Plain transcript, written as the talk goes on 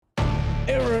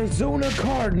Arizona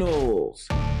Cardinals.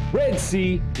 Red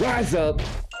Sea, rise up.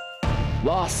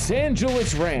 Los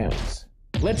Angeles Rams.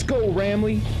 Let's go,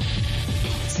 Ramley.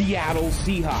 Seattle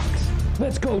Seahawks.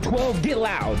 Let's go, 12, get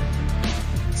loud.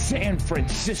 San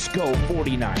Francisco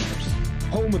 49ers.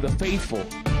 Home of the faithful.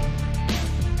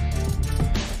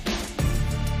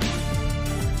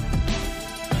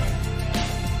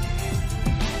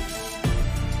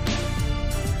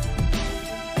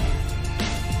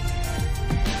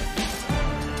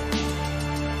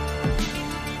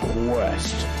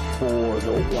 Quest for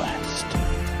the West.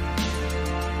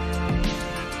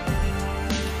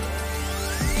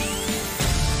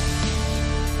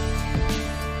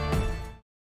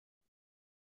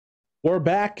 We're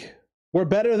back. We're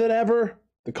better than ever.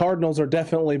 The Cardinals are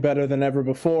definitely better than ever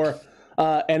before.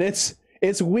 And it's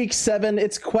week 7.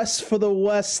 It's Quest for the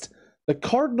West. The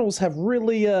Cardinals have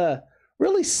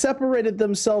really separated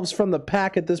themselves from the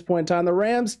pack at this point in time. The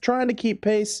Rams trying to keep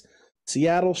pace.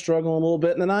 Seattle struggling a little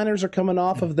bit, and the Niners are coming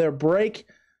off of their break,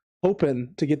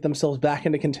 hoping to get themselves back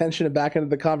into contention and back into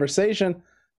the conversation.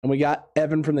 And we got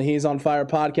Evan from the He's on Fire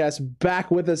podcast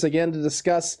back with us again to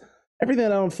discuss everything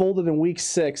that unfolded in week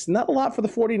 6. Not a lot for the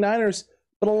 49ers,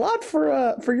 but a lot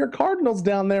for your Cardinals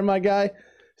down there, my guy.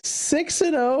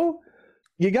 6-0.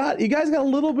 You guys got a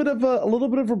little bit of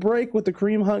a break with the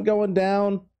Kareem Hunt going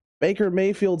down. Baker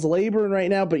Mayfield's laboring right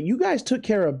now, but you guys took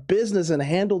care of business and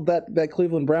handled that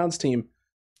Cleveland Browns team.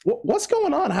 What's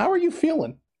going on? How are you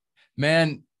feeling?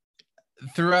 Man,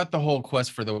 throughout the whole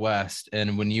Quest for the West,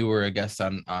 and when you were a guest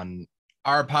on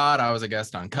our pod, I was a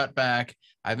guest on Cutback.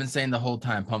 I've been saying the whole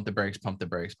time, pump the brakes, pump the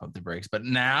brakes, pump the brakes. But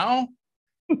now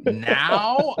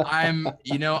I'm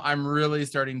really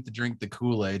starting to drink the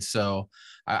Kool-Aid. So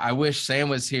I wish Sam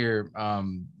was here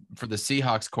for the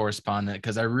Seahawks correspondent,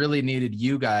 because I really needed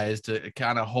you guys to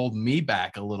kind of hold me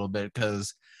back a little bit,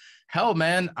 because hell,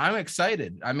 man, I'm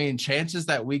excited. I mean, chances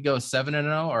that we go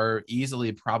 7-0 are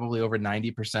easily probably over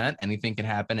 90%. Anything can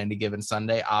happen any given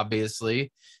Sunday. Obviously,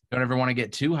 don't ever want to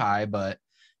get too high, but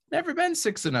never been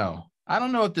 6-0. I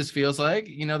don't know what this feels like.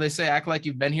 You know, they say act like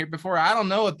you've been here before. I don't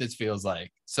know what this feels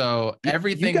like. So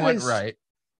everything went right.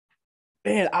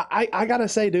 Man, I gotta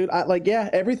say, dude,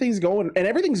 everything's going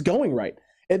right.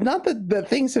 And not that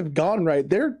things have gone right.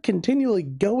 They're continually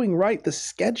going right. The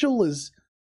schedule is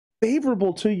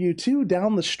favorable to you, too,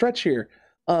 down the stretch here.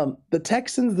 The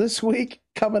Texans this week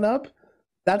coming up,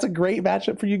 that's a great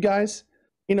matchup for you guys.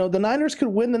 You know, the Niners could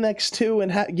win the next 2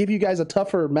 and give you guys a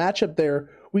tougher matchup there,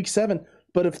 week 7.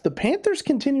 But if the Panthers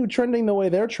continue trending the way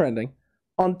they're trending,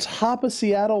 on top of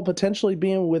Seattle potentially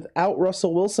being without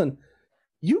Russell Wilson,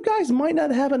 you guys might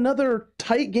not have another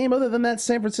tight game other than that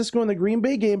San Francisco and the Green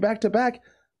Bay game back-to-back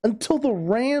until the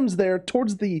Rams there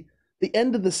towards the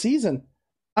end of the season.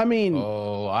 I mean...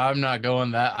 Oh, I'm not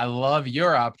going that. I love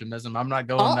your optimism. I'm not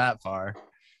going that far.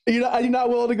 You're not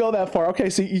willing to go that far.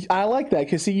 Okay, so I like that,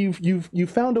 because you've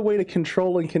found a way to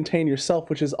control and contain yourself,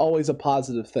 which is always a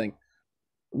positive thing.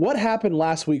 What happened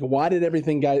last week? Why did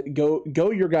everything go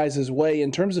your guys' way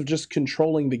in terms of just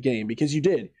controlling the game? Because you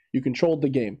did. You controlled the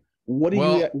game. What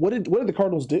did the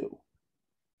Cardinals do?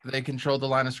 They controlled the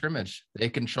line of scrimmage. They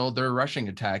controlled their rushing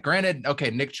attack. Granted, okay,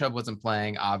 Nick Chubb wasn't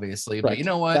playing, obviously, but you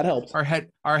know what? That helped.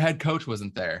 Our head coach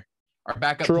wasn't there. Our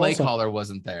backup play caller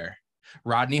wasn't there.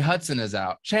 Rodney Hudson is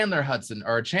out. Chandler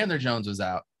Jones was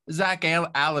out. Zach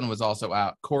Allen was also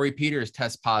out. Corey Peters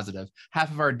test positive.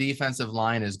 Half of our defensive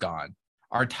line is gone.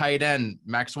 Our tight end,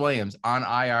 Max Williams, on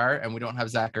IR, and we don't have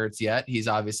Zach Ertz yet. He's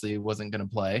obviously wasn't going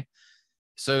to play.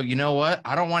 So you know what?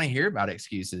 I don't want to hear about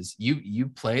excuses. You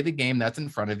play the game that's in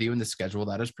front of you and the schedule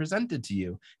that is presented to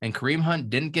you. And Kareem Hunt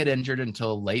didn't get injured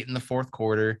until late in the 4th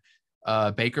quarter.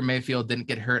 Baker Mayfield didn't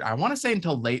get hurt, I want to say,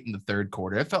 until late in the 3rd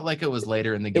quarter. It felt like it was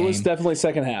later in the game. It was definitely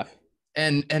second half.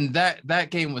 And that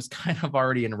game was kind of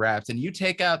already in wraps. And you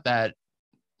take out that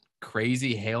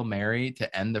crazy Hail Mary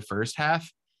to end the first half,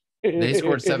 they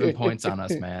scored 7 points on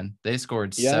us, man. They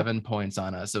scored 7 points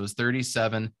on us. It was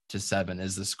 37-7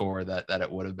 is the score that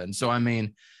it would have been. So, I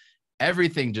mean,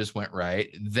 everything just went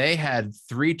right. They had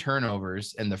 3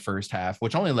 turnovers in the first half,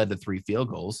 which only led to 3 field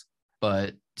goals.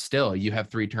 But still, you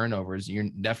have 3 turnovers. You're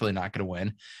definitely not going to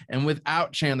win. And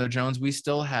without Chandler Jones, we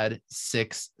still had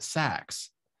 6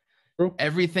 sacks. True.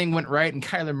 Everything went right. And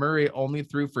Kyler Murray only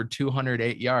threw for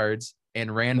 208 yards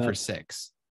and ran for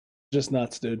 6. Just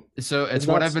nuts, dude. So it's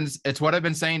what I've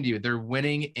been saying to you. They're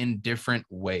winning in different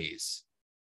ways,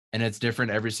 and it's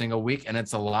different every single week. And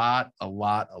it's a lot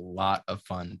of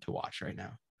fun to watch right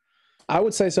now. I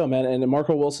would say so, man. And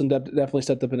Marco Wilson definitely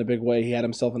stepped up in a big way. He had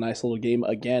himself a nice little game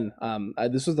again.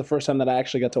 This was the first time that I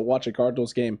actually got to watch a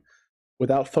Cardinals game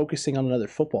without focusing on another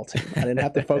football team. I didn't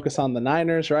have to focus on the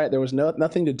Niners, right? There was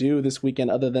nothing to do this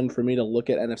weekend other than for me to look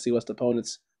at NFC West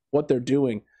opponents, what they're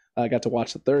doing. I got to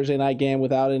watch the Thursday night game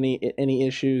without any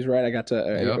issues, right? I got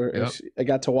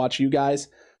to watch you guys.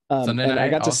 Sunday night I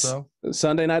got also. to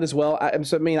Sunday night as well.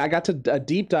 I got to a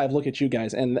deep dive look at you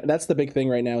guys, and that's the big thing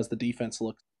right now is the defense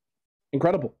looks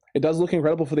incredible. It does look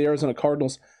incredible for the Arizona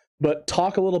Cardinals. But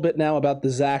talk a little bit now about the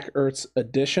Zach Ertz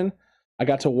addition. I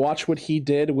got to watch what he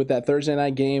did with that Thursday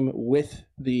night game with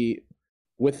the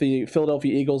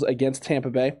Philadelphia Eagles against Tampa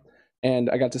Bay, and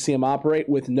I got to see him operate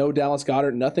with no Dallas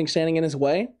Goedert, nothing standing in his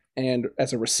way. And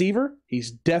as a receiver, he's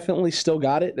definitely still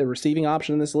got it. The receiving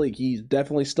option in this league, he's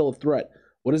definitely still a threat.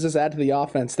 What does this add to the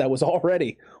offense that was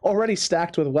already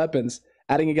stacked with weapons?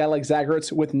 Adding a guy like Zach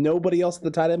Ertz with nobody else at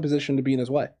the tight end position to be in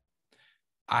his way.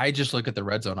 I just look at the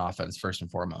red zone offense first and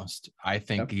foremost. I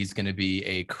think he's going to be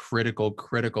a critical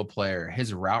player.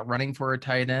 His route running for a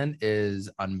tight end is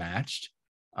unmatched,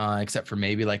 except for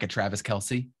maybe like a Travis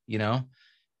Kelce. You know,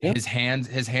 his hands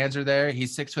are there.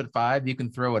 He's 6'5". You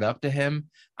can throw it up to him.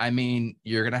 I mean,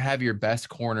 you're going to have your best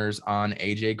corners on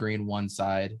AJ Green one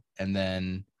side and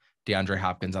then DeAndre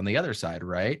Hopkins on the other side,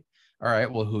 right? All right.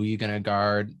 Well, who are you going to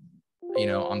guard? You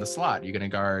know, on the slot, you're going to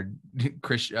guard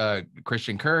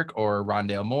Christian Kirk or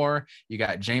Rondale Moore. You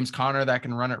got James Conner that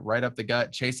can run it right up the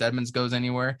gut. Chase Edmonds goes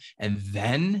anywhere. And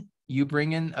then you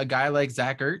bring in a guy like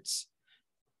Zach Ertz.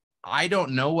 I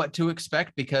don't know what to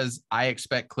expect because I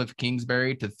expect Cliff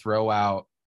Kingsbury to throw out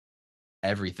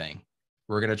everything.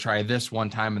 We're going to try this one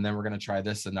time and then we're going to try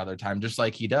this another time, just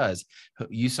like he does.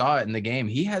 You saw it in the game.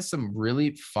 He has some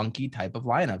really funky type of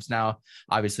lineups. Now,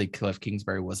 obviously, Cliff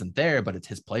Kingsbury wasn't there, but it's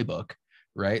his playbook,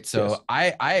 right? So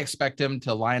yes. I expect him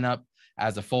to line up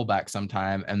as a fullback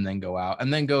sometime and then go out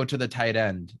and then go to the tight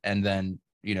end and then,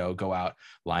 you know, go out,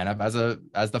 line up as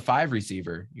the 5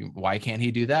 receiver. Why can't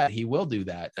he do that? He will do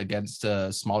that against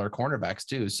smaller cornerbacks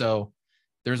too. So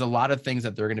there's a lot of things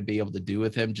that they're going to be able to do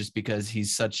with him just because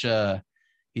he's such a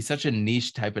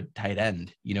niche type of tight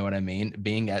end. You know what I mean?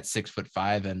 Being at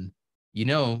 6'5", and you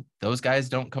know, those guys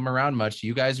don't come around much.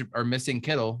 You guys are missing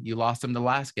Kittle. You lost him the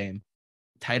last game.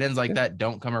 Tight ends like that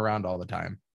don't come around all the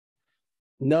time.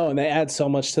 No, and they add so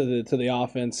much to the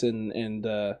offense and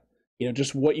you know,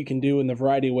 just what you can do in the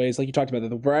variety of ways, like you talked about,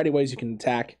 the variety of ways you can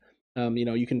attack. You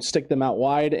know, you can stick them out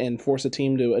wide and force a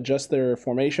team to adjust their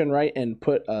formation, right, and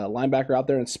put a linebacker out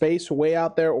there in space, way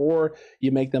out there, or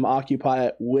you make them occupy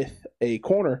it with a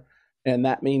corner, and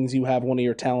that means you have one of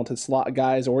your talented slot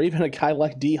guys, or even a guy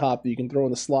like D-Hop that you can throw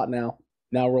in the slot now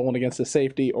rolling against a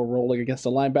safety or rolling against a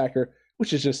linebacker,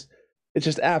 which is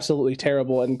just absolutely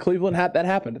terrible. And Cleveland had that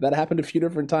happened. That happened a few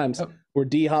different times where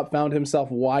D-Hop found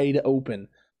himself wide open.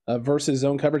 Versus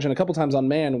zone coverage, and a couple times on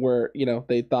man where, you know,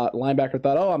 linebacker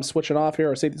thought, oh, I'm switching off here,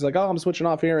 or safety's like, oh, I'm switching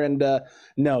off here, and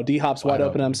no, D-Hop's wide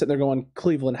open, and I'm sitting there going,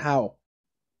 Cleveland, how?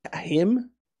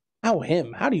 Him? How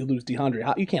him? How do you lose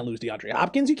DeAndre? You can't lose DeAndre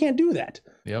Hopkins. You can't do that.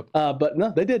 Yep. But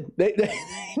no, they did. They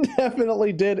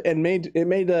definitely did, and made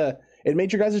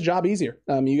your guys' job easier.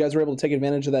 You guys were able to take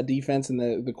advantage of that defense and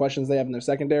the questions they have in their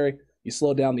secondary. You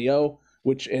slowed down the O,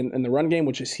 which in the run game,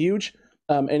 which is huge.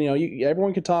 And, you know,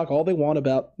 everyone can talk all they want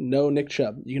about no Nick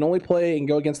Chubb. You can only play and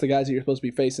go against the guys that you're supposed to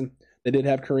be facing. They did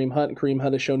have Kareem Hunt, and Kareem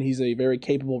Hunt has shown he's a very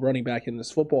capable running back in this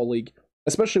football league,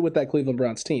 especially with that Cleveland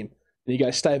Browns team. And you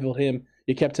guys stifled him.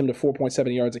 You kept him to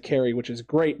 4.7 yards a carry, which is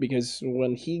great because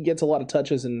when he gets a lot of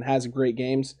touches and has great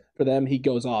games for them, he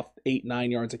goes off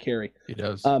 8-9 yards a carry. He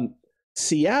does.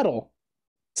 Seattle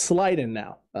sliding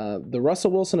now. The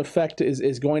Russell Wilson effect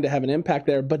is going to have an impact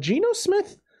there, but Geno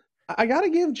Smith, I got to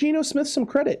give Geno Smith some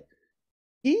credit.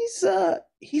 He's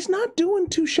not doing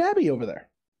too shabby over there.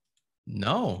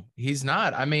 No, he's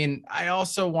not. I mean, I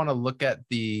also want to look at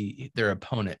their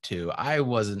opponent too. I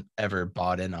wasn't ever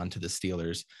bought in onto the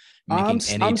Steelers making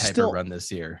any type of run this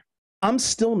year. I'm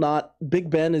still not. Big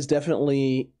Ben is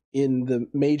definitely in the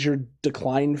major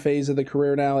decline phase of the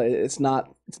career now. It's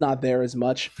not there as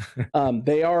much.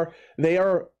 They are.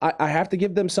 I have to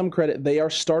give them some credit. They are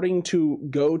starting to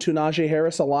go to Najee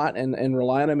Harris a lot and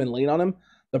rely on him and lean on him.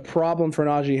 The problem for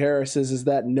Najee Harris is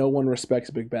that no one respects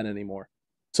Big Ben anymore.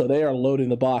 So they are loading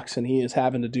the box, and he is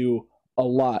having to do a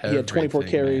lot. He had 24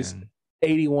 carries,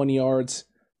 81 yards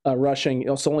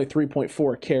rushing, so only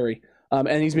 3.4 carry.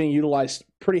 And he's being utilized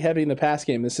pretty heavy in the pass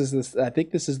game. I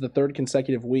think this is the third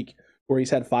consecutive week where he's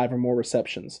had 5 or more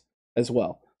receptions as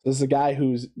well. So this is a guy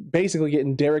who's basically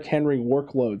getting Derrick Henry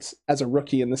workloads as a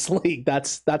rookie in this league.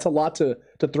 That's a lot to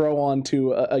throw on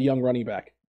to a young running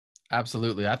back.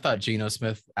 Absolutely. I thought Geno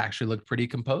Smith actually looked pretty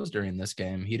composed during this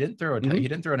game. He didn't throw he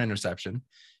didn't throw an interception.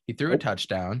 He threw a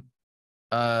touchdown.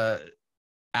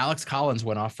 Alex Collins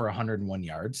went off for 101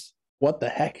 yards. What the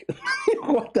heck?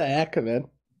 What the heck, man?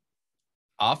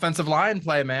 Offensive line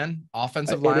play, man.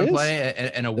 Offensive line play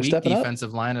and a weak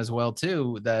defensive line as well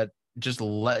too. That just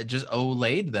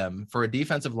laid them for a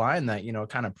defensive line that, you know,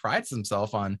 kind of prides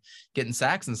themselves on getting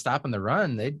sacks and stopping the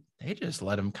run. They just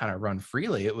let him kind of run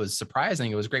freely. It was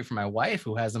surprising. It was great for my wife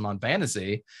who has him on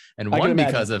fantasy and won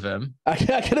because of him. I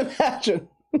can imagine.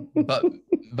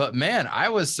 but man, I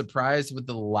was surprised with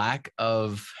the lack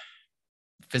of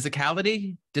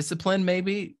physicality, discipline,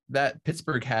 maybe that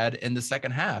Pittsburgh had in the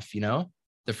second half. You know,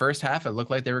 the first half, it looked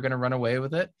like they were going to run away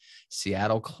with it.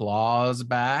 Seattle claws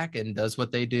back and does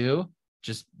what they do.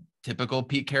 Just typical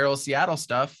Pete Carroll, Seattle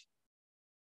stuff.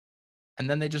 And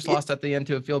then they just lost at the end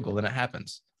to a field goal, and it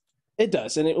happens. It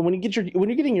does. And when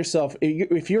you're getting yourself,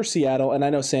 if you're Seattle, and I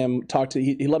know Sam talked to,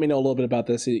 he let me know a little bit about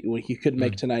this. He couldn't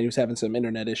make tonight. He was having some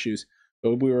internet issues,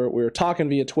 but we were talking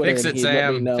via Twitter. Fix it,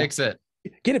 Sam. Fix it.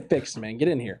 Get it fixed, man. Get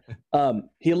in here.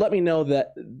 He let me know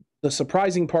that the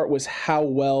surprising part was how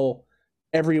well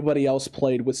everybody else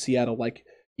played with Seattle. Like,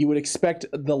 you would expect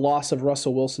the loss of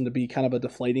Russell Wilson to be kind of a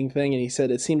deflating thing. And he said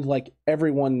it seemed like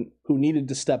everyone who needed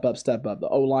to step up. The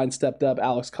O-line stepped up.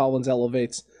 Alex Collins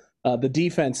elevates. The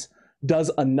defense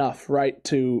does enough, right,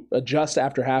 to adjust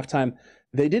after halftime.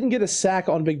 They didn't get a sack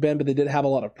on Big Ben, but they did have a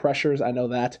lot of pressures. I know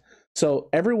that. So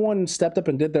everyone stepped up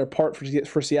and did their part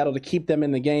for Seattle to keep them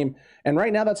in the game. And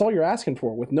right now, that's all you're asking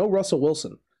for with no Russell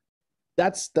Wilson.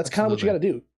 That's kind of what you got to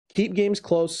do. Keep games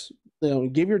close. You know,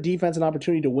 give your defense an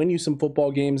opportunity to win you some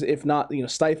football games. If not, you know,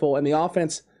 stifle. And the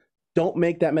offense, don't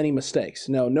make that many mistakes.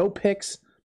 No picks.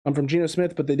 I'm from Geno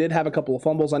Smith, but they did have a couple of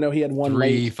fumbles. I know he had one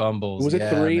three fumbles. Was it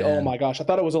three? Man. Oh my gosh. I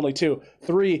thought it was only two.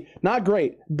 Three, not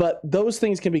great, but those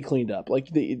things can be cleaned up. Like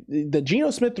the Geno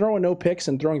Smith throwing no picks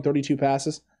and throwing 32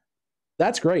 passes,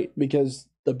 that's great, because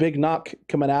the big knock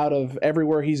coming out of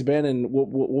everywhere he's been and what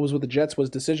was with the Jets was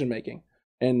decision making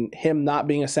and him not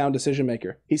being a sound decision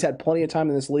maker. He's had plenty of time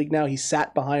in this league now. He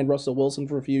sat behind Russell Wilson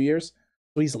for a few years,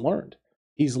 so he's learned.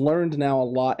 He's learned now a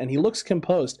lot, and he looks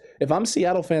composed. If I'm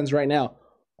Seattle fans right now,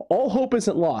 all hope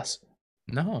isn't lost.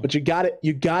 No, but you got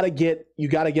to get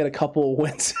a couple of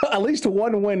wins, at least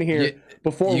one win here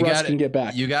before Russ can get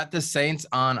back. You got the Saints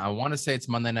on. I want to say it's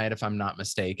Monday night, if I'm not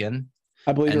mistaken.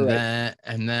 I believe you're right.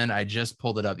 And then I just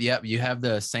pulled it up. Yep, you have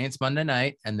the Saints Monday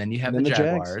night, and then you have the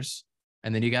Jaguars, Jags.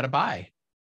 And then you got to bye.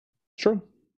 True.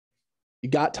 You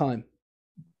got time.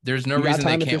 There's no reason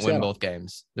they can't win both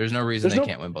games. There's no reason they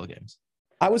can't win both games.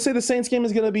 I would say the Saints game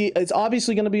is going to be, it's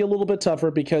obviously going to be a little bit tougher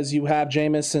because you have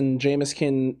Jameis, and Jameis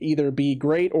can either be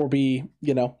great or be,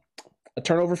 you know, a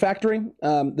turnover factory.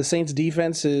 The Saints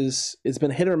defense it's been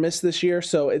hit or miss this year.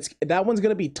 So that one's going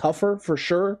to be tougher for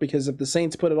sure, because if the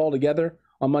Saints put it all together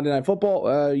on Monday Night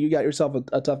Football, you got yourself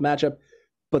a tough matchup.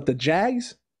 But the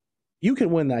Jags, you can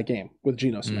win that game with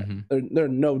Geno Smith. Mm-hmm. There's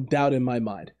no doubt in my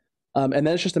mind. And then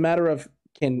it's just a matter of,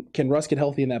 Can Russ get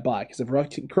healthy in that bye? Because if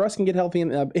Russ can get healthy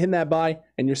in that bye,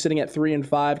 and you're sitting at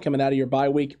 3-5 coming out of your bye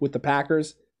week with the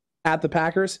Packers,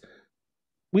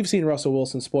 we've seen Russell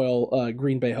Wilson spoil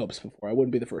Green Bay hopes before. It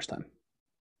wouldn't be the first time.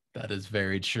 That is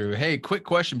very true. Hey, quick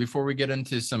question before we get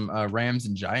into some Rams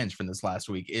and Giants from this last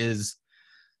week: Is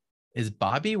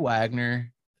Bobby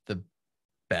Wagner the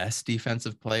best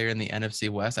defensive player in the NFC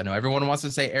West? I know everyone wants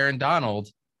to say Aaron Donald,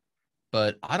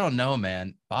 but I don't know,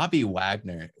 man. Bobby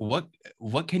Wagner,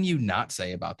 what can you not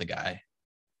say about the guy?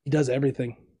 He does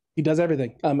everything.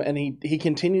 And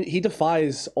he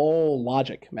defies all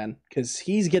logic, man, because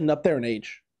he's getting up there in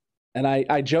age. And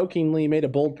I jokingly made a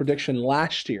bold prediction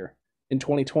last year in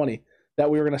 2020 that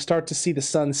we were going to start to see the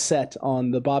sun set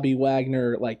on the Bobby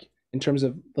Wagner, like in terms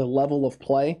of the level of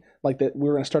play, like that we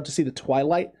were going to start to see the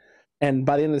twilight. And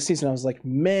by the end of the season, I was like,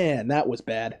 man, that was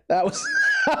bad. That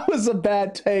was a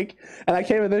bad take. And I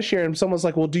came in this year and someone's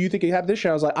like, well, do you think you have this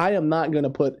year? I was like, I am not going to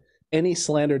put any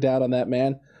slander down on that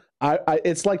man.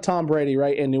 It's like Tom Brady,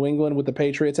 right, in New England with the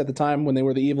Patriots at the time when they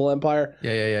were the evil empire.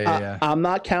 Yeah. I'm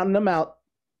not counting them out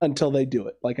until they do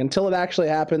it. Like, until it actually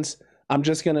happens, I'm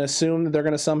just going to assume that they're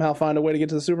going to somehow find a way to get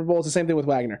to the Super Bowl. It's the same thing with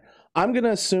Wagner. I'm going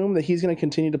to assume that he's going to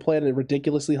continue to play at a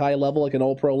ridiculously high level, like an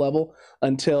all-pro level,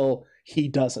 until he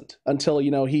doesn't. Until,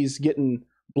 he's getting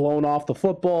blown off the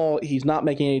football, he's not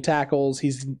making any tackles,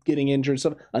 he's getting injured.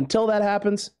 So until that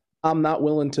happens, I'm not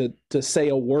willing to say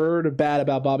a word bad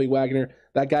about Bobby Wagner.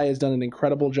 That guy has done an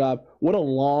incredible job. What a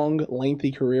long,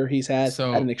 lengthy career he's had at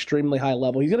an extremely high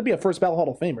level. He's going to be a first ballot Hall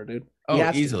of Famer, dude.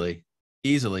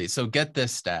 Easily. So get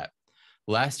this stat.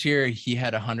 Last year, he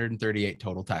had 138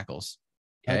 total tackles.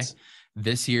 Okay.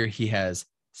 This year, he has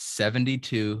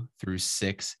 72 through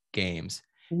 6 games.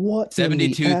 What?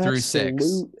 72 through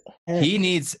 6. Heck? He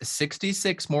needs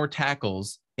 66 more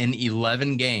tackles in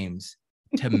 11 games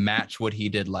to match what he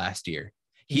did last year.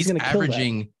 He's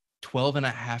averaging 12 and a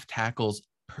half tackles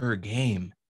per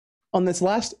game. On this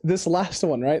last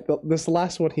one, right? This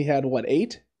last one, he had what,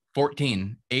 8?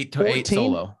 14. 8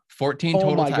 solo. 14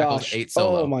 total tackles, 8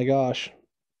 solo. Oh my gosh.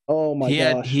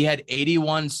 He had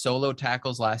 81 solo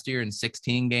tackles last year in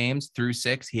 16 games. Through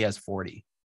 6, he has 40.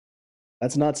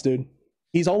 That's nuts, dude.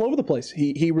 He's all over the place.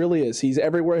 He really is. He's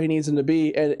everywhere he needs him to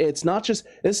be. And it's not just,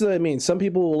 this is what I mean. Some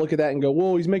people will look at that and go,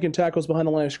 whoa, he's making tackles behind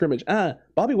the line of scrimmage.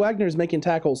 Bobby Wagner is making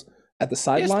tackles at the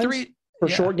sidelines for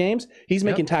short games. He's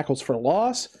making tackles for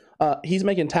loss. He's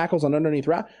making tackles on underneath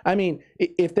route. I mean,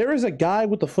 if there is a guy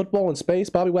with the football in space,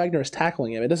 Bobby Wagner is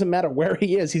tackling him. It doesn't matter where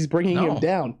he is. He's bringing him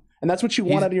down. And that's what you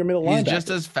want out of your middle linebacker. He's just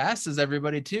as fast as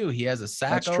everybody, too. He has a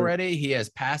sack already. He has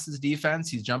passes defense.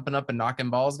 He's jumping up and knocking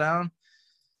balls down.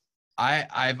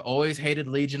 I've always hated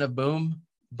Legion of Boom,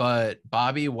 but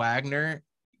Bobby Wagner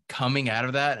coming out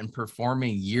of that and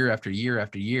performing year after year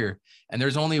after year. And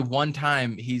there's only one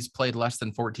time he's played less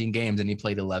than 14 games and he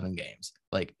played 11 games.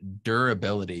 Like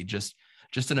durability, just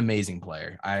an amazing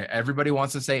player. Everybody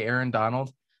wants to say Aaron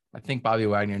Donald. I think Bobby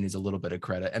Wagner needs a little bit of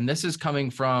credit. And this is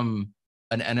coming from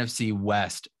an NFC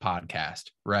West podcast,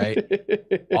 right?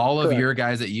 All of your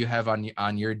guys that you have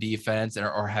on your defense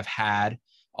or have had,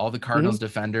 all the Cardinals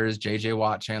defenders, JJ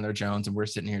Watt, Chandler Jones, and we're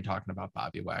sitting here talking about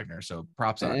Bobby Wagner. So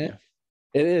props on you.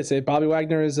 It is. Bobby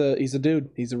Wagner he's a dude.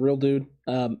 He's a real dude.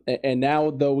 And now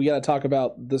though we got to talk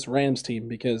about this Rams team,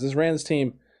 because this Rams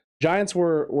team, Giants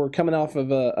were coming off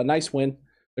of a nice win.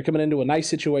 They're coming into a nice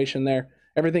situation there.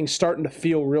 Everything's starting to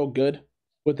feel real good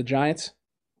with the Giants.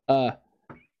 And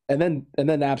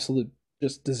then absolute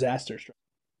just disaster.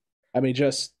 I mean,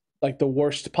 just like the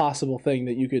worst possible thing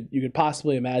that you could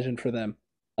possibly imagine for them.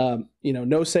 No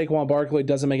Saquon Barkley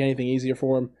doesn't make anything easier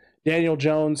for him. Daniel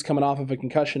Jones coming off of a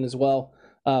concussion as well.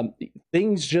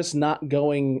 Things just not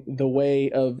going the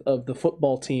way of the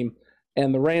football team,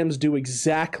 and the Rams do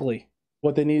exactly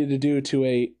what they needed to do to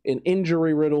an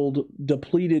injury-riddled,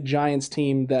 depleted Giants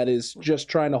team that is just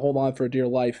trying to hold on for dear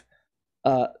life.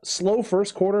 Slow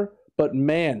first quarter, but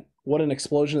man, what an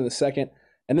explosion in the second.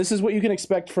 And this is what you can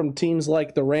expect from teams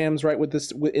like the Rams, right?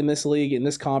 In this league, in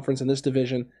this conference, in this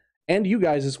division, and you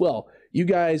guys as well. You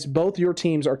guys, both your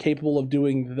teams are capable of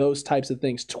doing those types of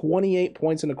things. 28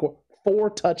 points in a quarter,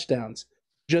 4 touchdowns,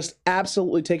 just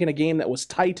absolutely taking a game that was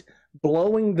tight,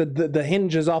 blowing the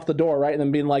hinges off the door, right, and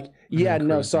then being like, "Yeah,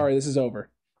 no, sorry, this is over."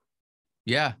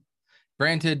 Yeah,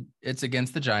 granted, it's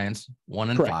against the Giants,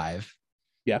 1-5.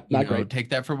 Yeah, not great. Take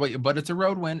that for what, but it's a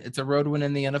road win. It's a road win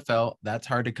in the NFL. That's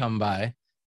hard to come by.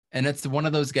 And it's one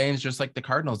of those games, just like the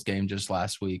Cardinals game just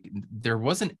last week. There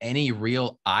wasn't any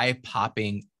real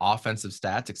eye-popping offensive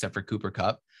stats except for Cooper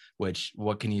Kupp, which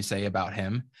what can you say about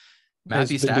him?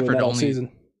 Matthew Stafford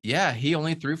he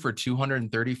only threw for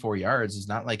 234 yards. It's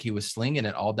not like he was slinging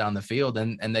it all down the field.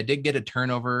 And they did get a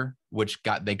turnover, which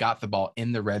they got the ball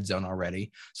in the red zone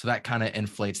already. So that kind of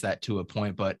inflates that to a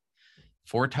point. But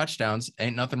 4 touchdowns,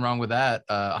 ain't nothing wrong with that.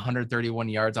 131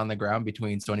 yards on the ground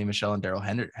between Sony Michel and Darrell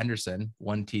Henderson.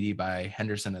 1 TD by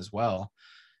Henderson as well.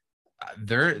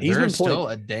 They're still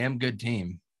a damn good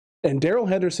team. And Darrell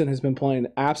Henderson has been playing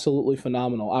absolutely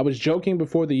phenomenal. I was joking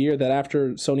before the year that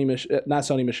after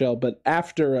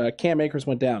after Cam Akers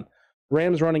went down,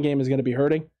 Rams running game is going to be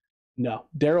hurting. No,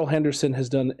 Darrell Henderson has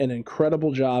done an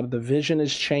incredible job. The vision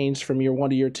has changed from year 1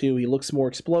 to year 2. He looks more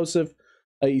explosive.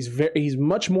 He's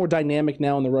much more dynamic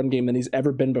now in the run game than he's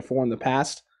ever been before in the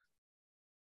past.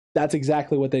 That's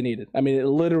exactly what they needed. I mean, it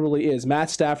literally is.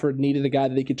 Matt Stafford needed a guy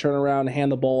that he could turn around and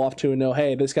hand the ball off to and know,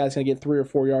 hey, this guy's going to get 3 or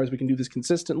 4 yards. We can do this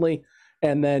consistently.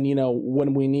 And then,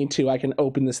 when we need to, I can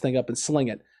open this thing up and sling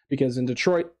it. Because in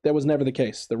Detroit, that was never the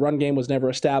case. The run game was never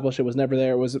established. It was never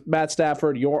there. It was Matt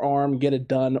Stafford, your arm, get it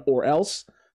done or else.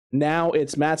 Now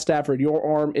it's Matt Stafford, your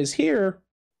arm is here,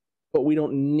 but we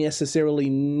don't necessarily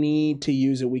need to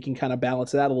use it. We can kind of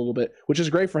balance it out a little bit, which is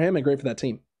great for him and great for that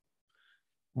team.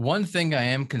 One thing I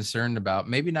am concerned about,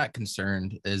 maybe not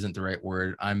concerned isn't the right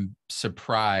word, I'm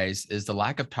surprised, is the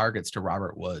lack of targets to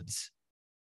Robert Woods.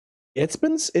 It's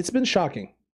been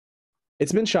shocking.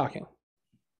 It's been shocking.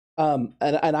 And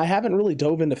I haven't really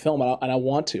dove into film, and I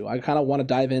want to. I kind of want to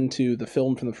dive into the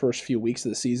film from the first few weeks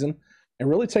of the season and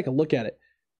really take a look at it,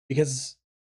 because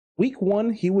week 1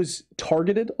 he was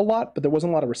targeted a lot, but there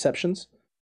wasn't a lot of receptions.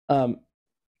 And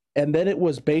then it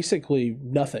was basically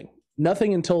nothing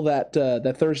until that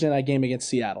Thursday night game against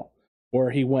Seattle, where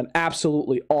he went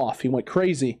absolutely off. He went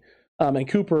crazy. And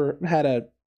Cooper had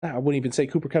I wouldn't even say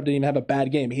Cooper Kupp didn't even have a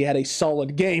bad game. He had a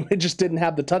solid game. It just didn't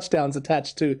have the touchdowns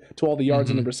attached to all the yards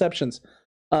and the receptions.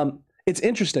 It's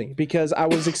interesting because I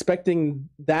was expecting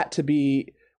that to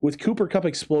be with Cooper Kupp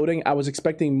exploding, I was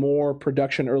expecting more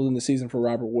production early in the season for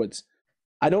Robert Woods.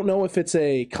 I don't know if it's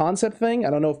a concept thing.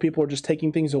 I don't know if people are just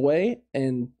taking things away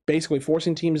and basically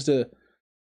forcing teams to,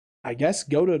 I guess,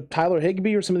 go to Tyler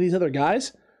Higbee or some of these other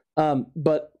guys.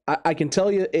 But I can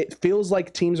tell you, it feels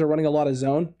like teams are running a lot of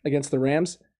zone against the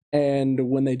Rams. And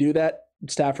when they do that,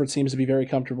 Stafford seems to be very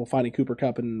comfortable finding Cooper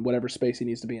Kupp in whatever space he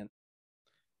needs to be in.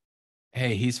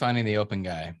 Hey, he's finding the open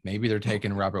guy. Maybe they're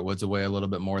taking Robert Woods away a little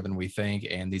bit more than we think,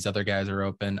 and these other guys are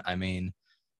open. I mean,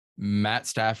 Matt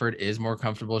Stafford is more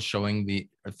comfortable throwing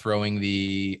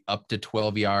the up to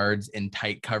 12 yards in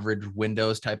tight coverage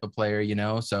windows type of player,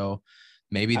 so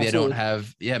maybe they don't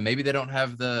have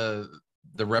the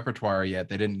repertoire yet.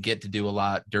 They didn't get to do a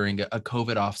lot during a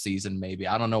COVID off season. Maybe,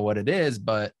 I don't know what it is,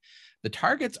 but the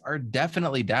targets are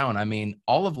definitely down. I mean,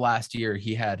 all of last year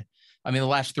the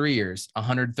last 3 years,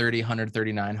 130,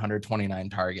 139, 129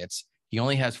 targets. He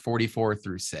only has 44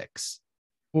 through 6.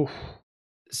 Oof.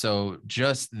 So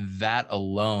just that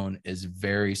alone is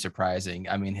very surprising.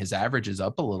 I mean, his average is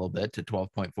up a little bit to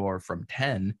 12.4 from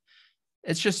 10.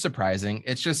 It's just surprising.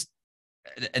 It's just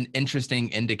an interesting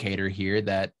indicator here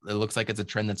that it looks like it's a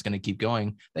trend that's going to keep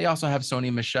going. They also have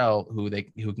Sony Michel, who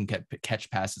can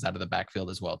catch passes out of the backfield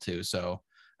as well too. So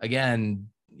again,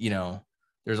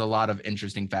 there's a lot of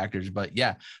interesting factors, but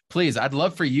yeah, please, I'd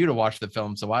love for you to watch the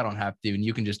film so I don't have to, and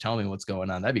you can just tell me what's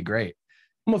going on. That'd be great.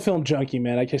 I'm a film junkie,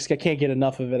 man. I can't get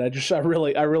enough of it. I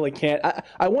really can't.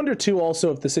 I wonder too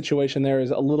also if the situation there is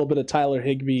a little bit of Tyler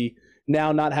Higbee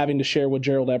now not having to share with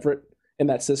Gerald Everett in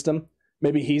that system.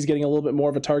 Maybe he's getting a little bit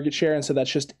more of a target share, and so that's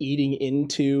just eating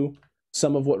into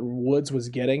some of what Woods was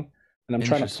getting. And I'm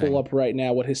trying to pull up right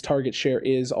now what his target share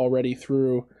is already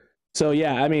through. So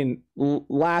yeah, I mean,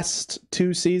 last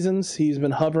 2 seasons he's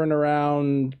been hovering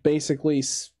around basically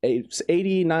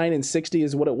 89 and 60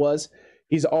 is what it was.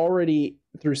 He's already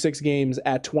through 6 games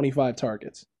at 25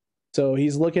 targets. So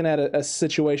he's looking at a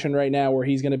situation right now where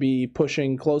he's going to be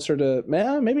pushing closer to,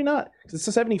 maybe not. It's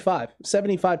a 75.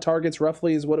 75 targets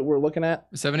roughly is what we're looking at.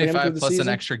 75 plus an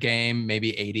extra game,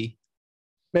 maybe 80.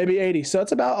 Maybe 80. So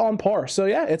it's about on par. So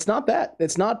yeah, it's not that.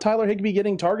 It's not Tyler Higbee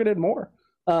getting targeted more.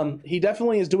 He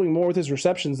definitely is doing more with his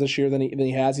receptions this year than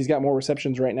he has. He's got more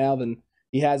receptions right now than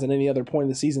he has at any other point in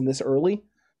the season this early.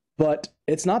 But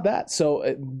it's not that.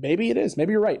 So maybe it is.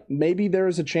 Maybe you're right. Maybe there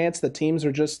is a chance that teams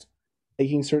are just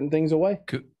taking certain things away.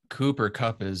 Cooper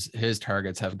Kupp his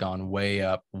targets have gone way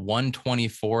up.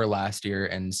 124 last year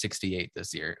and 68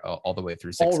 this year, all the way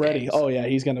through 6 already. Games. Oh yeah,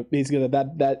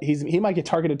 he might get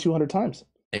targeted 200 times.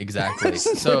 Exactly.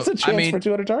 So there's a chance for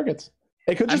 200 targets.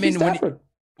 It could just be Stafford.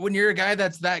 When you're a guy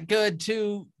that's that good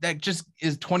too, that just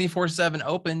is 24/7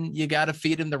 open, you got to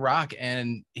feed him the rock.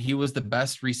 And he was the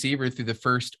best receiver through the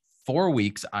first 4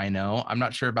 weeks. I know. I'm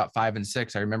not sure about 5 and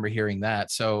 6. I remember hearing that.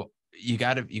 So you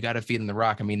got to feed him the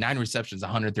rock. I mean, 9 receptions,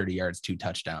 130 yards, 2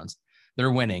 touchdowns.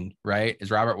 They're winning, right? Is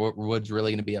Robert Woods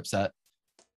really going to be upset?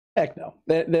 Heck no,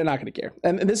 they're not going to care.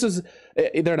 And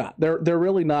they're not. They're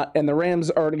really not. And the Rams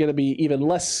are going to be even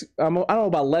less. I don't know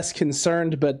about less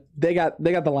concerned, but they got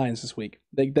the Lions this week.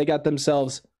 They got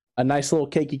themselves a nice little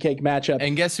cakey cake matchup.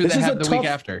 And guess who they have the week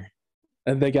after?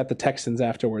 And they got the Texans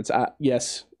afterwards.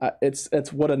 Yes,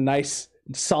 it's what a nice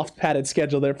soft padded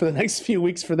schedule there for the next few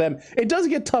weeks for them. It does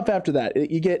get tough after that.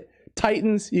 You get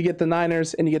Titans, you get the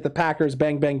Niners, and you get the Packers.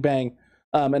 Bang, bang, bang.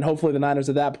 And hopefully the Niners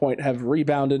at that point have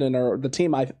rebounded and are the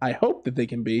team I hope that they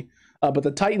can be. But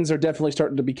the Titans are definitely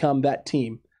starting to become that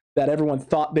team that everyone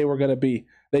thought they were going to be.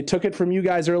 They took it from you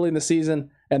guys early in the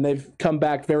season, and they've come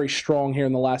back very strong here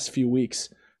in the last few weeks,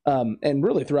 and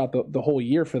really throughout the whole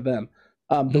year for them.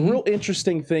 The real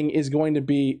interesting thing is going to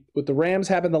be with the Rams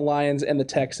having the Lions and the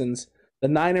Texans, the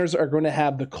Niners are going to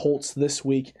have the Colts this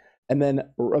week. And then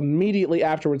immediately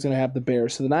afterwards, going to have the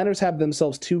Bears. So the Niners have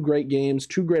themselves 2 great games,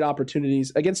 2 great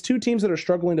opportunities against 2 teams that are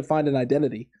struggling to find an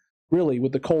identity, really,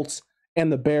 with the Colts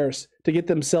and the Bears, to get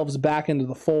themselves back into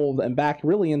the fold and back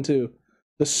really into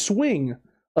the swing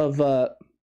of the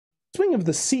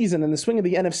season and the swing of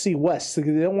the NFC West. So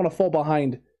they don't want to fall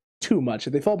behind too much.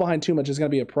 If they fall behind too much, it's going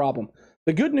to be a problem.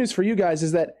 The good news for you guys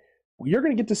is that you're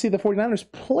going to get to see the 49ers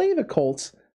play the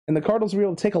Colts. And the Cardinals will be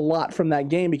able to take a lot from that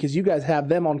game because you guys have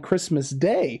them on Christmas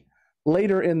Day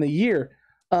later in the year.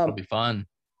 It'll be fun.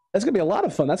 That's gonna be a lot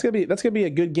of fun. That's gonna be a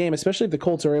good game, especially if the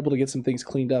Colts are able to get some things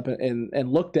cleaned up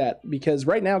and looked at. Because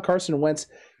right now Carson Wentz,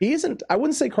 he isn't. I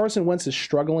wouldn't say Carson Wentz is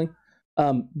struggling,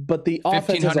 but the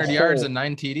offense 1,500 yards and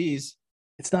 9 TDs.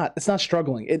 It's not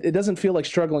struggling. It doesn't feel like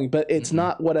struggling, but it's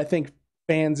not what I think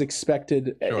fans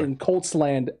expected in Colts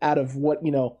land out of what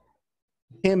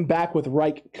him back with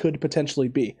Reich could potentially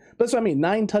be. But that's what I mean.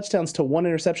 9 touchdowns to 1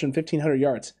 interception, 1,500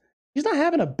 yards. he's not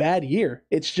having a bad year.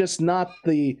 It's just not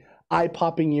the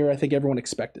eye-popping year I think everyone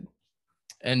expected.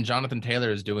 And Jonathan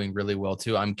Taylor is doing really well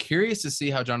too. I'm curious to see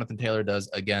how Jonathan Taylor does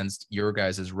against your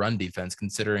guys' run defense,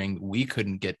 considering we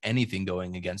couldn't get anything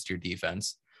going against your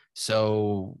defense.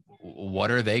 So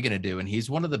what are they going to do? And he's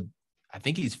I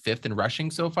think he's 5th in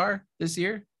rushing so far this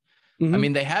year. Mm-hmm. I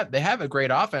mean, they have a great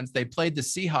offense. They played the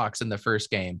Seahawks in the first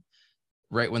game,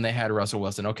 right when they had Russell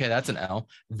Wilson. Okay, that's an L.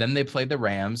 Then they played the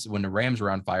Rams when the Rams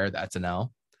were on fire. That's an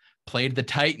L. Played the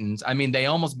Titans. I mean, they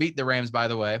almost beat the Rams, by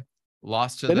the way.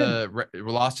 Lost to the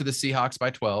Seahawks by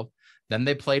 12. Then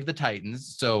they played the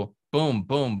Titans. So boom,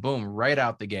 boom, boom, right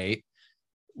out the gate.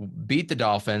 Beat the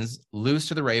Dolphins, lose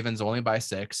to the Ravens only by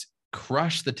 6,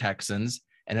 crush the Texans.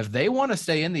 And if they want to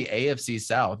stay in the AFC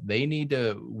South, they need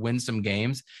to win some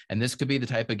games. And this could be the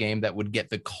type of game that would get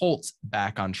the Colts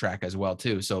back on track as well,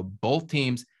 too. So both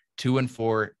teams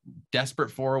 2-4,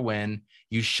 desperate for a win.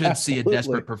 You should see a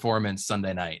desperate performance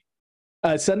Sunday night.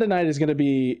 Sunday night is going to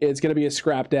be a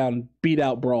scrap down, beat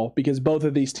out brawl, because both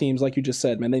of these teams, like you just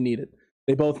said, man, they need it.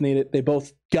 They both need it. They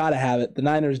both got to have it. The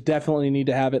Niners definitely need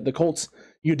to have it. The Colts,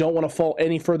 you don't want to fall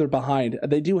any further behind.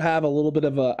 They do have a little bit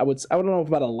of I don't know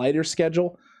about a lighter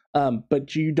schedule,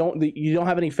 but you don't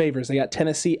have any favors. They got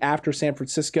Tennessee after San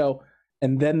Francisco,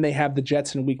 and then they have the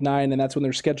Jets in Week 9, and that's when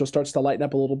their schedule starts to lighten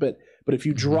up a little bit. But if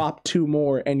you drop 2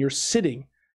 more and you're sitting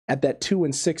at that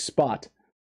 2-6 spot,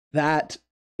 that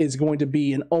is going to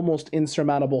be an almost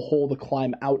insurmountable hole to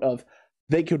climb out of.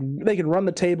 They could run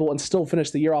the table and still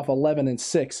finish the year off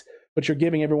 11-6, but you're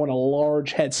giving everyone a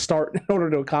large head start in order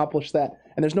to accomplish that.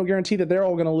 And there's no guarantee that they're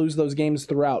all going to lose those games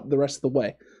throughout the rest of the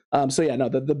way.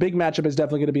 The big matchup is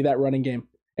definitely going to be that running game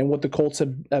and what the Colts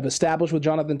have established with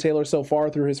Jonathan Taylor so far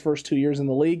through his first 2 years in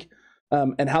the league,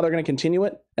 and how they're going to continue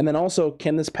it. And then also,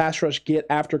 can this pass rush get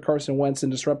after Carson Wentz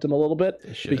and disrupt him a little bit?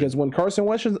 Because when Carson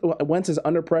Wentz is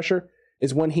under pressure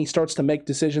is when he starts to make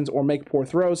decisions or make poor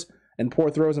throws. And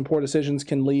poor throws and poor decisions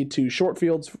can lead to short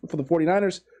fields for the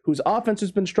 49ers, whose offense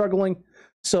has been struggling.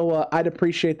 So I'd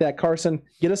appreciate that, Carson.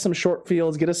 Get us some short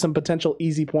fields, get us some potential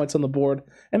easy points on the board,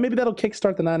 and maybe that'll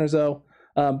kickstart the Niners, though.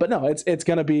 But no, it's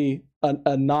going to be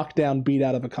a knockdown beat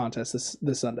out of a contest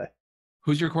this Sunday.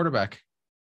 Who's your quarterback?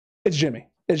 It's Jimmy.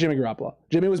 It's Jimmy Garoppolo.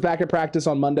 Jimmy was back at practice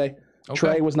on Monday. Okay.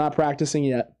 Trey was not practicing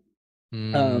yet.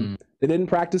 They didn't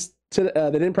practice. They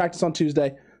didn't practice on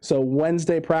Tuesday. So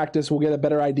Wednesday practice, we'll get a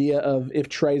better idea of if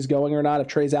Trey's going or not. If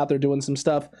Trey's out there doing some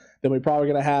stuff, then we're probably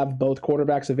going to have both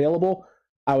quarterbacks available.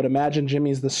 I would imagine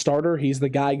Jimmy's the starter. He's the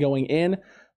guy going in.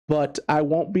 But I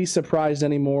won't be surprised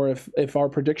anymore if our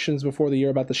predictions before the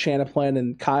year about the Shanaplan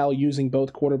and Kyle using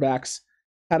both quarterbacks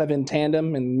kind of in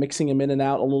tandem and mixing them in and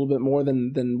out a little bit more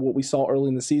than what we saw early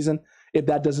in the season, if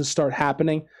that doesn't start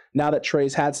happening, now that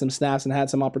Trey's had some snaps and had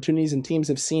some opportunities and teams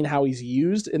have seen how he's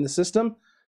used in the system,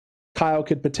 Kyle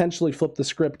could potentially flip the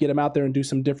script, get him out there and do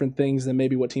some different things than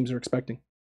maybe what teams are expecting.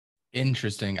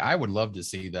 Interesting. I would love to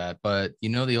see that. But you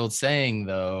know the old saying,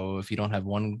 though, if you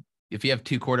have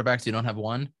 2 quarterbacks, you don't have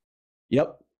one.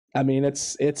 Yep. I mean,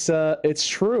 it's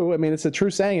true. I mean, it's a true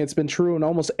saying. It's been true in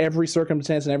almost every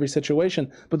circumstance and every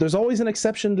situation, but there's always an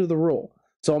exception to the rule.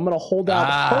 So I'm going to hold out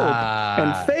hope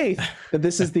and faith that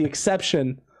this is the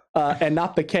exception and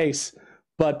not the case.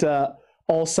 But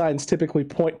all signs typically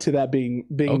point to that being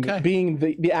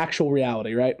the actual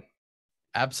reality, right?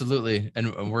 Absolutely.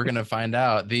 And we're going to find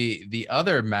out. The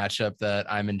other matchup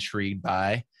that I'm intrigued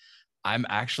by, I'm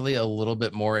actually a little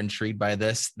bit more intrigued by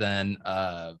this than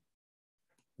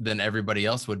everybody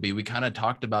else would be. We kind of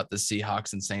talked about the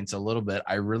Seahawks and Saints a little bit.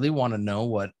 I really want to know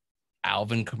what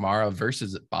Alvin Kamara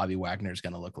versus Bobby Wagner is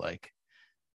going to look like.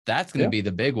 That's going to be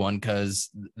the big one, because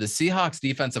the Seahawks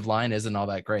defensive line isn't all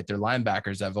that great. Their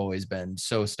linebackers have always been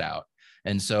so stout.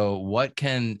 And so what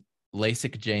can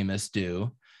LASIK Jameis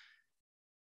do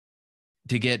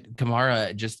to get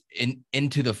Kamara just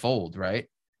into the fold, right?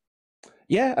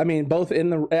 Yeah, I mean, both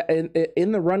in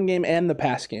the run game and the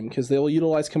pass game, because they'll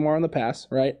utilize Kamara in the pass,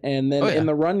 right? And then in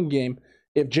the run game,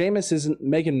 if Jameis isn't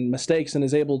making mistakes and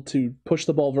is able to push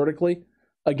the ball vertically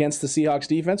against the Seahawks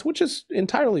defense, which is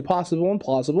entirely possible and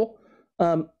plausible,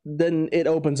 then it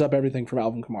opens up everything from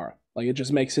Alvin Kamara. Like, it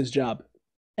just makes his job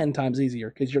 10 times easier,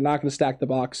 because you're not going to stack the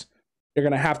box. You're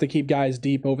going to have to keep guys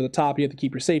deep over the top. You have to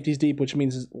keep your safeties deep, which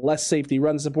means less safety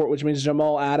run support, which means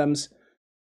Jamal Adams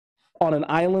on an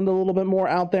island a little bit more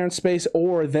out there in space,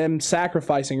 or them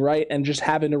sacrificing, right, and just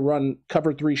having to run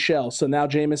cover 3 shell. So now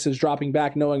Jameis is dropping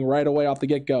back, knowing right away off the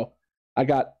get-go, I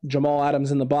got Jamal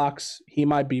Adams in the box. He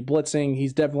might be blitzing.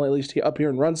 He's definitely at least up here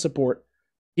in run support.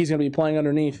 He's going to be playing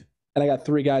underneath, and I got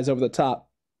 3 guys over the top.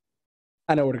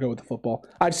 I know where to go with the football.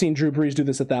 I've seen Drew Brees do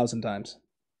this 1,000 times.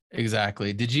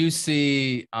 Exactly. Did you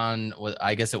see on what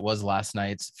I guess it was last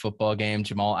night's football game,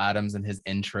 Jamal Adams and his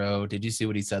intro? Did you see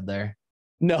what he said there?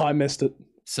 No, I missed it.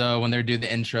 So when they do the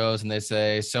intros and they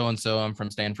say, so-and-so, I'm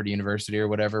from Stanford University or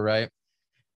whatever, right?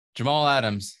 Jamal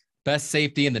Adams, best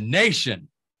safety in the nation.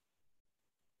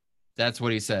 That's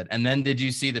what he said. And then did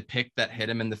you see the pick that hit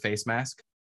him in the face mask?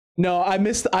 No, I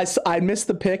missed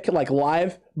the pick like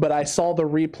live, but I saw the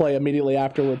replay immediately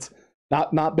afterwards.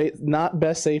 Not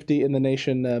best safety in the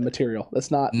nation material.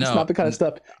 It's not the kind of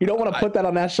stuff you don't want to put that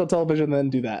on national television and then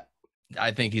do that.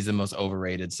 I think he's the most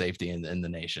overrated safety in the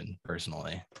nation,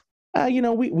 personally.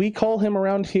 We call him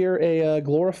around here a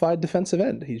glorified defensive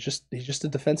end. He's just a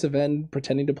defensive end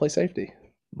pretending to play safety.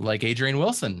 Like Adrian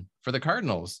Wilson for the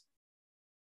Cardinals.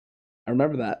 I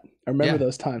remember that. I remember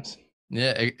those times.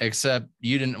 Yeah, except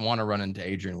you didn't want to run into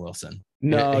Adrian Wilson.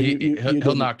 No,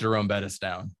 he'll knock Jerome Bettis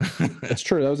down. That's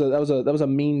true. That was a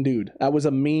mean dude. That was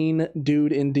a mean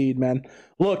dude indeed, man.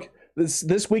 Look,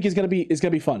 this week is gonna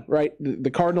be fun, right?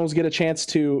 The Cardinals get a chance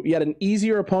to yet an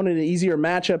easier opponent, an easier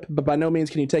matchup, but by no means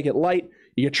can you take it light.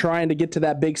 You're trying to get to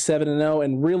that big 7-0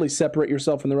 and really separate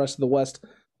yourself from the rest of the West.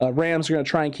 Rams are going to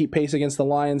try and keep pace against the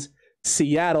Lions.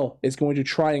 Seattle is going to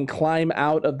try and climb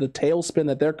out of the tailspin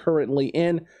that they're currently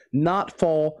in, not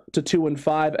fall to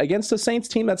 2-5 against a Saints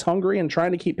team that's hungry and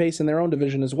trying to keep pace in their own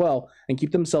division as well and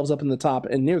keep themselves up in the top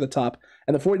and near the top.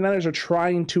 And the 49ers are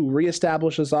trying to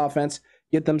reestablish this offense,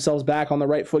 get themselves back on the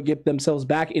right foot, get themselves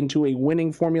back into a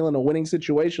winning formula and a winning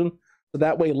situation. So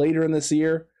that way later in this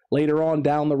year, later on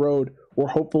down the road, we're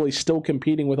hopefully still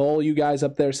competing with all you guys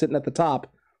up there sitting at the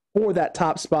top for that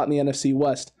top spot in the NFC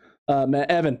West.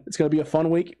 Evan, it's going to be a fun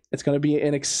week. It's going to be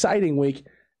an exciting week,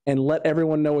 and let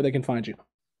everyone know where they can find you.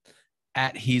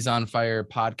 At He's on Fire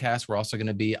podcast. We're also going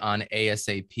to be on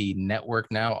ASAP Network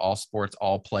now, All Sports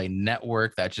All Play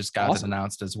Network. That just got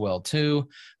announced as well too.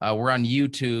 We're on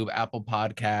YouTube, Apple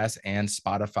Podcasts, and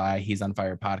Spotify. He's on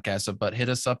Fire podcast. But hit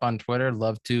us up on Twitter.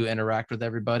 Love to interact with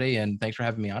everybody, and thanks for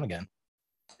having me on again.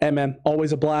 Hey, man,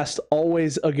 always a blast.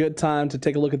 Always a good time to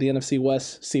take a look at the NFC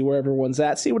West, see where everyone's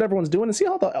at, see what everyone's doing, and see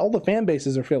how all the fan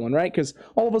bases are feeling, right? Because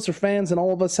all of us are fans, and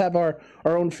all of us have our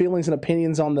own feelings and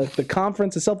opinions on the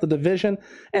conference itself, the division,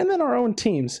 and then our own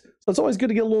teams. So it's always good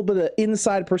to get a little bit of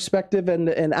inside perspective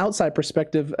and outside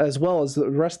perspective as well as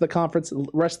the rest of the conference, the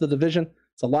rest of the division.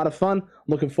 It's a lot of fun.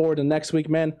 Looking forward to next week,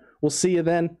 man. We'll see you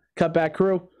then. Cutback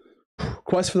Crew.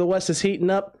 Quest for the West is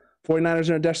heating up. 49ers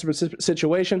are in a desperate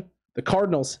situation. The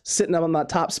Cardinals sitting up on that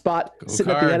top spot,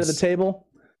 sitting at the head of the table.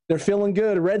 They're feeling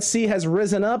good. Red Sea has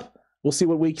risen up. We'll see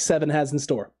what week 7 has in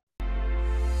store.